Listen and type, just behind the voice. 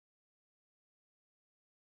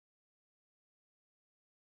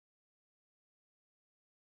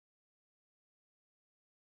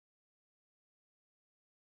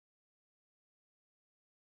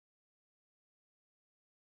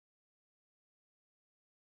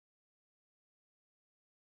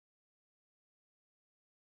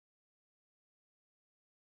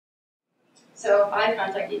So eye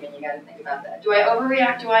contact even, you got to think about that. Do I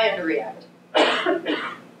overreact? Do I underreact?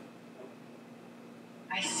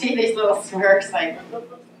 I see these little smirks like,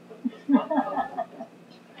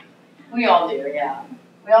 we all do, yeah.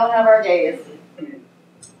 We all have our days.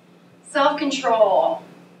 Self-control.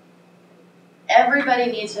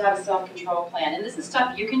 Everybody needs to have a self-control plan, and this is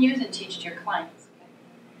stuff you can use and teach to your clients.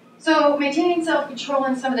 So maintaining self-control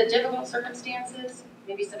in some of the difficult circumstances,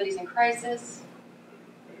 maybe somebody's in crisis,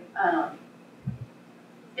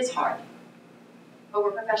 it's hard, but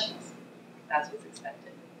we're professionals. That's what's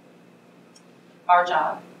expected. Our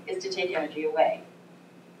job is to take energy away,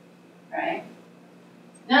 right?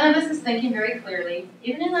 None of us is thinking very clearly,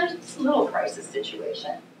 even in a little crisis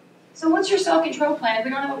situation. So what's your self-control plan? If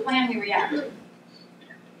we don't have a plan, we react.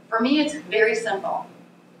 For me, it's very simple.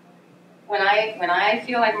 When I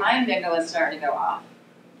feel like my amygdala is starting to go off,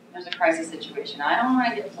 there's a crisis situation, I don't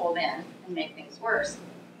want to get pulled in and make things worse.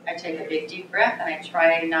 I take a big deep breath and I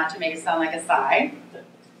try not to make it sound like a sigh.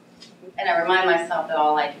 And I remind myself that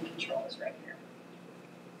all I can control is right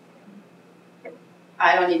here.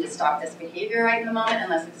 I don't need to stop this behavior right in the moment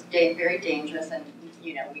unless it's very dangerous and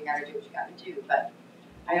we got to do what you got to do. But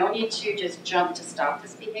I don't need to just jump to stop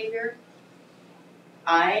this behavior.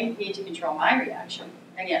 I need to control my reaction.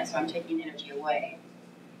 Again, so I'm taking energy away.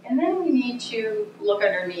 And then we need to look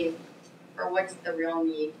underneath for what's the real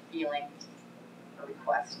need, feeling, or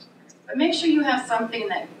request. But make sure you have something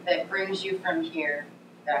that brings you from here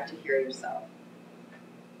back to here yourself.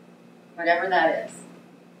 Whatever that is,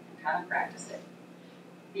 and kind of practice it.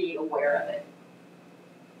 Be aware of it.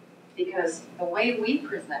 Because the way we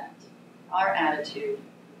present, our attitude,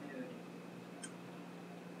 mood,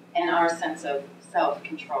 and our sense of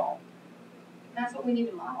self-control, that's what we need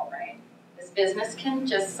to model, right? This business can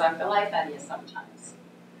just suck the life out of you sometimes.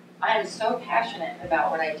 I am so passionate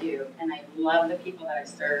about what I do, and I love the people that I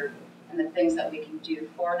serve and the things that we can do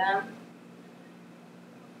for them.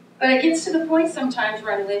 But it gets to the point sometimes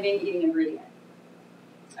where I'm living, eating, and breathing it.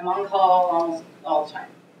 I'm on call almost all the time.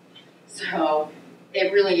 So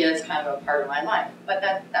it really is kind of a part of my life, but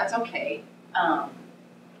that's okay.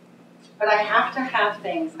 But I have to have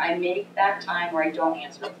things. I make that time where I don't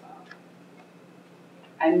answer the phone.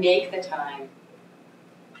 I make the time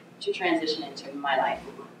to transition into my life.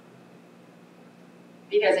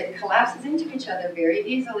 Because it collapses into each other very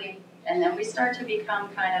easily, and then we start to become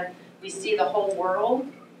we see the whole world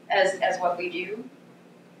as what we do,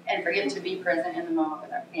 and forget to be present in the moment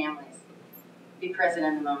with our families. Be present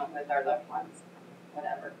in the moment with our loved ones,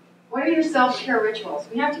 whatever. What are your self-care rituals?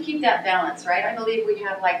 We have to keep that balance, right? I believe we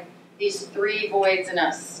have these three voids in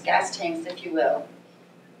us, gas tanks, if you will.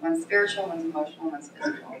 One's spiritual, one's emotional, one's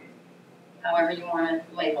physical. However you want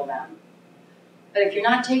to label them. But if you're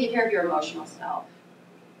not taking care of your emotional self,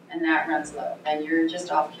 and that runs low, then you're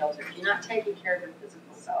just off kilter. If you're not taking care of your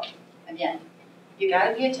physical self, again, you got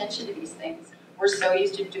to pay attention to these things. We're so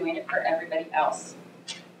used to doing it for everybody else.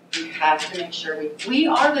 We have to make sure we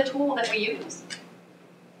are the tool that we use.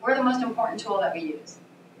 We're the most important tool that we use.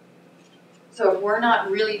 So if we're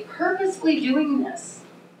not really purposefully doing this,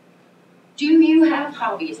 do you have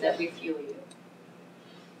hobbies that refuel you?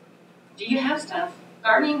 Do you have stuff?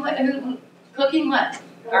 Gardening, cooking, what?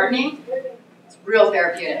 Gardening? It's real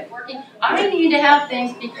therapeutic. Working. I need to have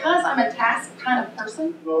things because I'm a task kind of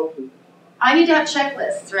person. I need to have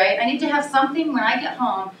checklists, right? I need to have something when I get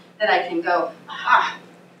home that I can go, aha,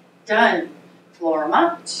 done. Floor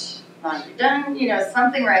mopped, laundry done,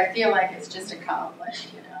 something where I feel like it's just accomplished,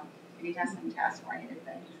 You need to have some task-oriented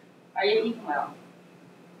things. Are you eating well?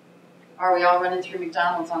 Are we all running through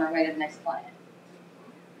McDonald's on our way to the next client?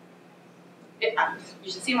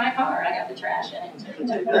 You should see my car. I got the trash in it.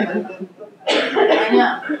 I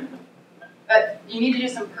know. But you need to do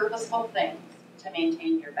some purposeful things to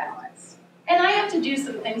maintain your balance. And I have to do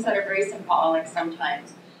some things that are very symbolic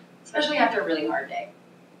sometimes, especially after a really hard day.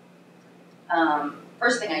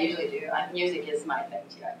 First thing I usually do, music is my thing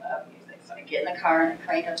too. I love music. So I get in the car and I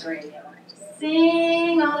crank up the radio and I just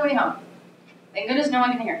sing all the way home. Thank goodness no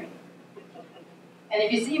one can hear me. And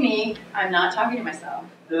if you see me, I'm not talking to myself.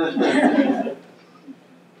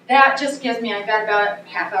 That just gives me, I've got about a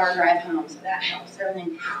half-hour drive home, so that helps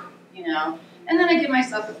everything, And then I give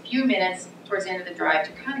myself a few minutes towards the end of the drive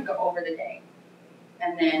to kind of go over the day.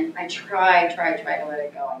 And then I try to let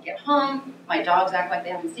it go. I get home, my dogs act like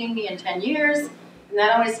they haven't seen me in 10 years, and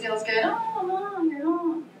that always feels good. Oh, Mom, you're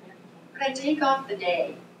home. But I take off the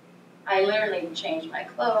day. I literally change my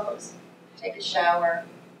clothes, take a shower,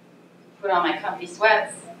 put on my comfy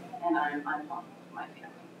sweats, and I'm home with my family.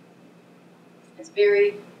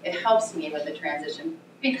 It helps me with the transition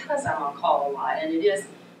because I'm on call a lot, and it is,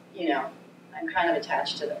 I'm kind of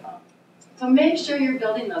attached to the phone. So make sure you're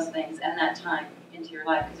building those things and that time into your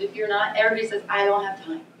life. Because if you're not, everybody says, I don't have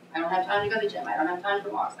time. I don't have time to go to the gym. I don't have time for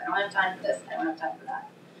walks. I don't have time for this. I don't have time for that.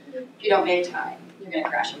 If you don't make time, you're going to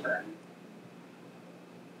crash and burn.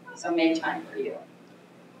 So make time for you.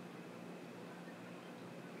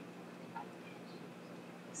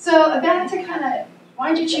 So back to kind of,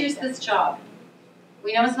 why did you choose this job?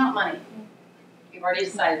 We know it's not money. We've already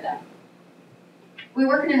decided that. We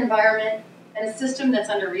work in an environment and a system that's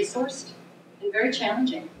under-resourced and very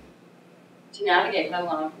challenging to navigate, let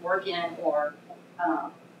alone work in or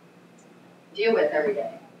deal with every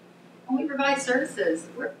day. And we provide services.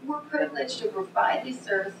 We're privileged to provide these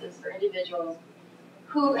services for individuals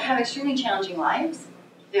who have extremely challenging lives.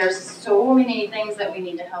 There's so many things that we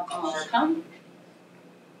need to help them overcome.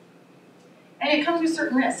 And it comes with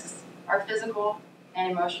certain risks, our physical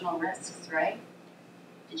and emotional risks, right?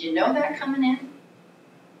 Did you know that coming in?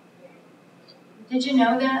 Did you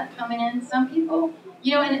know that coming in? Some people,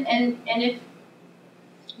 you know, and if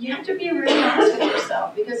you have to be really honest with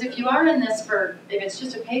yourself, because if you are in this for, if it's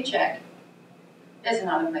just a paycheck, it's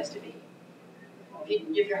not a place to be.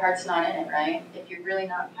 If your heart's not in it, right? If you're really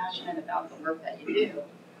not passionate about the work that you do,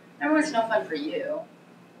 number one, it's no fun for you,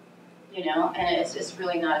 you know, and it's just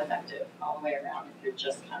really not effective all the way around if you're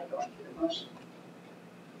just kind of going through the motion.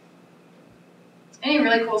 Any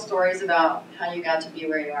really cool stories about how you got to be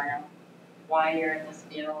where you are now? Why you're in this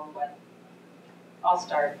field? What? I'll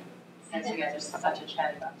start, since you guys are such a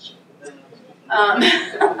chatty bunch.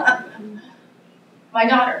 My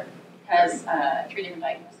daughter has 3 different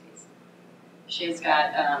diagnoses. She's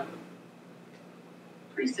got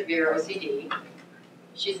pretty severe OCD.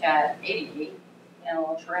 She's got ADD and a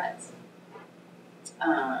little Tourette's.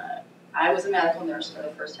 I was a medical nurse for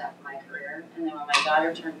the first half of my career, and then when my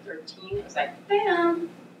daughter turned 13, it was like, bam,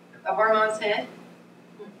 the hormones hit,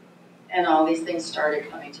 and all these things started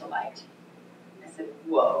coming to light. I said,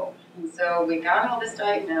 whoa. And so we got all this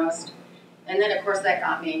diagnosed, and then of course that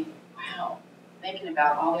got me, wow, thinking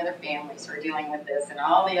about all the other families who are dealing with this and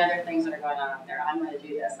all the other things that are going on out there. I'm going to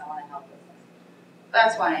do this. I want to help with this.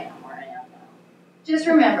 That's why I am where I am now. Just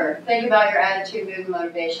remember, think about your attitude, mood, and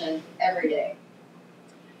motivation every day.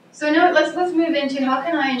 So now let's move into how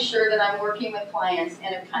can I ensure that I'm working with clients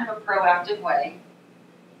in a kind of a proactive way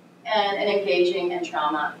and an engaging and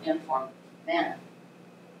trauma-informed manner.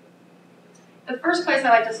 The first place I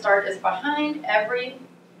like to start is behind every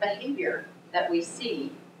behavior that we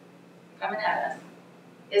see coming at us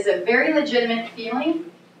is a very legitimate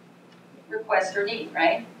feeling, request, or need,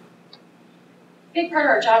 right? A big part of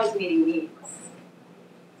our job is meeting needs,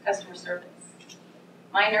 customer service.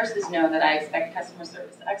 My nurses know that I expect customer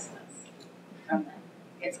service excellence from them.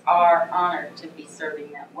 It's our honor to be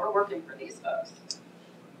serving them. We're working for these folks.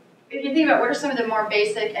 If you think about what are some of the more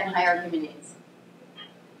basic and higher human needs?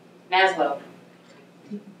 Maslow.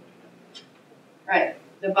 Right.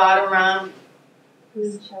 The bottom rung.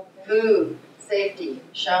 Food, shelter. Food, safety,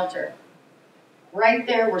 shelter. Right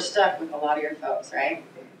there, we're stuck with a lot of your folks, right?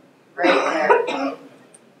 Right there.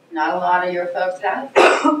 Not a lot of your folks have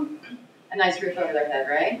a nice roof over their head,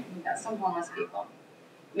 right? You've got some homeless people.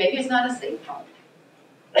 Maybe it's not a safe home.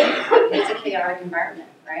 It's a chaotic environment,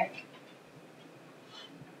 right?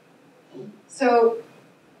 So,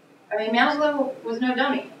 I mean, Maslow was no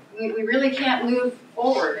dummy. We really can't move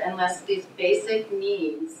forward unless these basic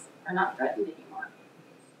needs are not threatened anymore.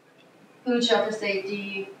 Food, shelter,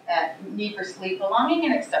 safety, that need for sleep, belonging,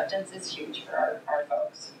 and acceptance is huge for our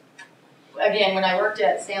folks. Again, when I worked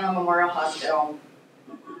at Salem Memorial Hospital,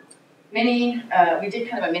 we did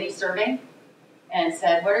kind of a mini survey and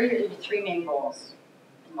said, what are your 3 main goals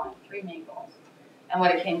in life? 3 main goals. And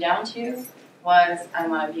what it came down to was I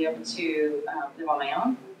want to be able to live on my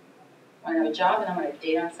own, I want to have a job, and I want to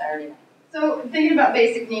date on Saturday night. So thinking about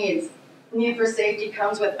basic needs, need for safety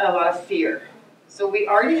comes with a lot of fear. So we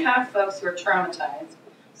already have folks who are traumatized,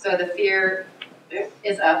 so the fear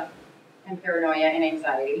is up, and paranoia and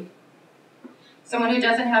anxiety. Someone who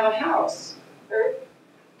doesn't have a house,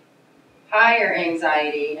 higher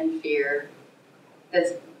anxiety and fear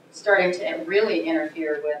that's starting to really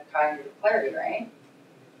interfere with cognitive clarity, right?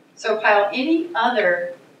 So pile any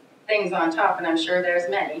other things on top, and I'm sure there's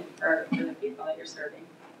many for the people that you're serving.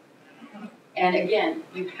 And again,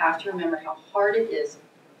 you have to remember how hard it is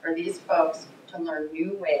for these folks to learn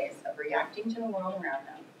new ways of reacting to the world around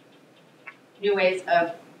them, new ways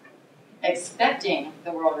of expecting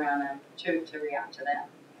the world around them to react to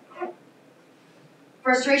them.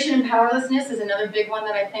 Frustration and powerlessness is another big one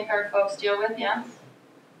that I think our folks deal with, yes?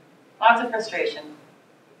 Lots of frustration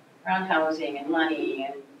around housing and money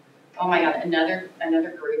and, oh my God, another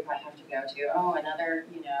group I have to go to. Oh, another,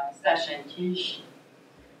 session. Yeesh.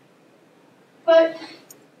 But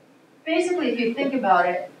basically, if you think about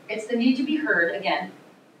it, it's the need to be heard again.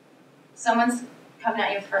 Someone's coming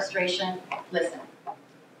at you with frustration, listen.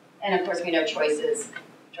 And of course, we know choices.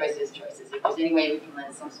 Choices. If there's any way we can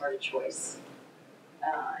lend some sort of choice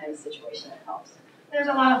in a situation that helps. There's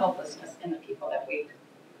a lot of hopelessness in the people that we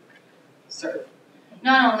serve.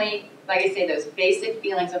 Not only, like I say, those basic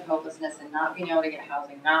feelings of hopelessness and not being able to get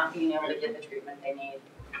housing, not being able to get the treatment they need,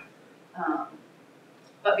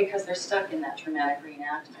 but because they're stuck in that traumatic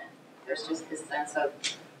reenactment. There's just this sense of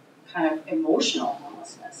kind of emotional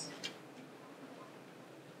homelessness.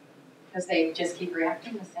 Because they just keep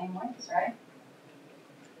reacting the same ways, right?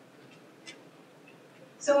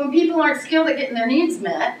 So when people aren't skilled at getting their needs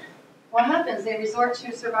met, what happens? They resort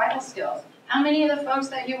to survival skills. How many of the folks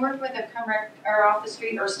that you work with have come are off the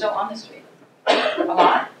street or still on the street? A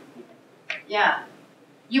lot? Yeah.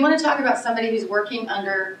 You want to talk about somebody who's working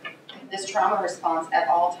under this trauma response at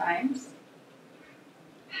all times?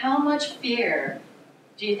 How much fear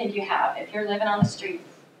do you think you have if you're living on the street?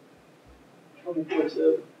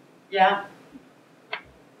 24/7. Yeah.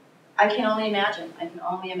 I can only imagine.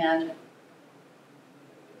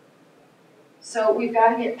 So we've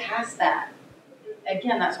got to get past that.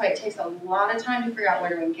 Again, that's why it takes a lot of time to figure out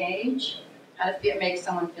where to engage, how to make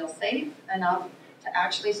someone feel safe enough to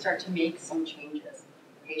actually start to make some changes.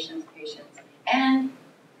 Patience, and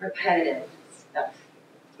repetitive stuff.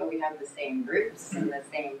 So we have the same groups and the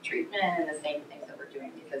same treatment and the same things that we're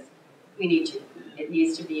doing because we need to. It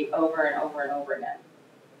needs to be over and over and over again.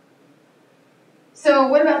 So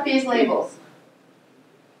what about these labels?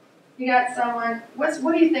 You got someone, what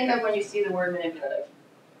do you think of when you see the word manipulative?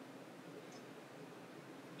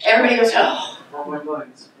 Everybody goes, oh. All my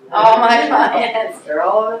clients. All my clients. They're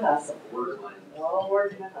all in a hustle. Borderline. They're all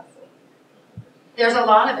working in a hustle. There's a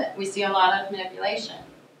lot of it. We see a lot of manipulation.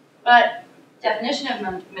 But definition of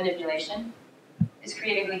manipulation is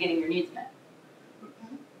creatively getting your needs met.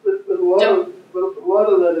 But a lot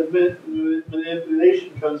of that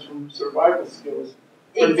manipulation comes from survival skills.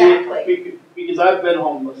 Exactly. Because I've been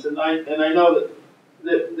homeless, and I know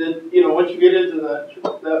that you know, once you get into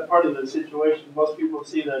that part of the situation, most people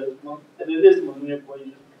see that as and it is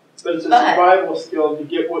manipulation. But it's a survival skill to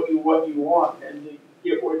get what you want and to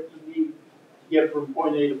get what you need to get from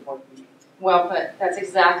point A to point B. Well put. That's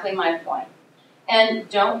exactly my point. And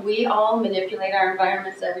don't we all manipulate our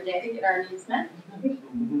environments every day to get our needs met?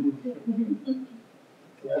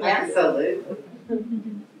 Yeah. Absolutely.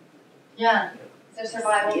 Yeah. They're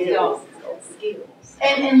survival Skills.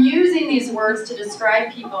 And using these words to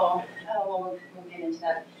describe people, we'll get into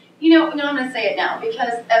that. You know, no, I'm going to say it now,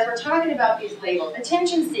 because as we're talking about these labels,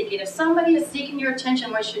 attention seeking, if somebody is seeking your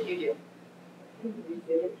attention, what should you do?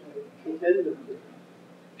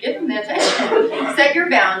 Give them the attention. Set your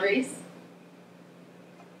boundaries,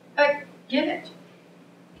 but give it.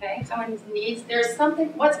 Okay, someone needs, there's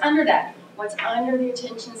something, what's under that? What's under the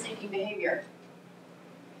attention seeking behavior?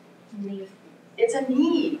 Need. It's a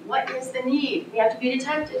need. What is the need? We have to be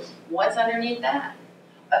detectives. What's underneath that?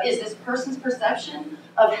 Is this person's perception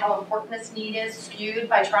of how important this need is skewed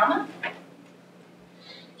by trauma?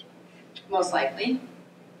 Most likely.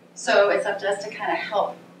 So it's up to us to kind of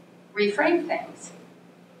help reframe things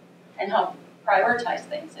and help prioritize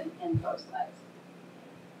things in folks' lives.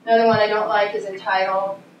 Another one I don't like is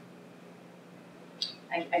entitled.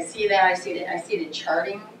 I see that. I see it in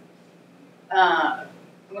charting.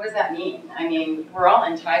 What does that mean? I mean, we're all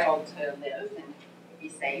entitled to live and be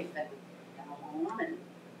safe and have a home, and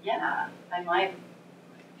yeah, I might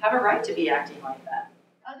have a right to be acting like that.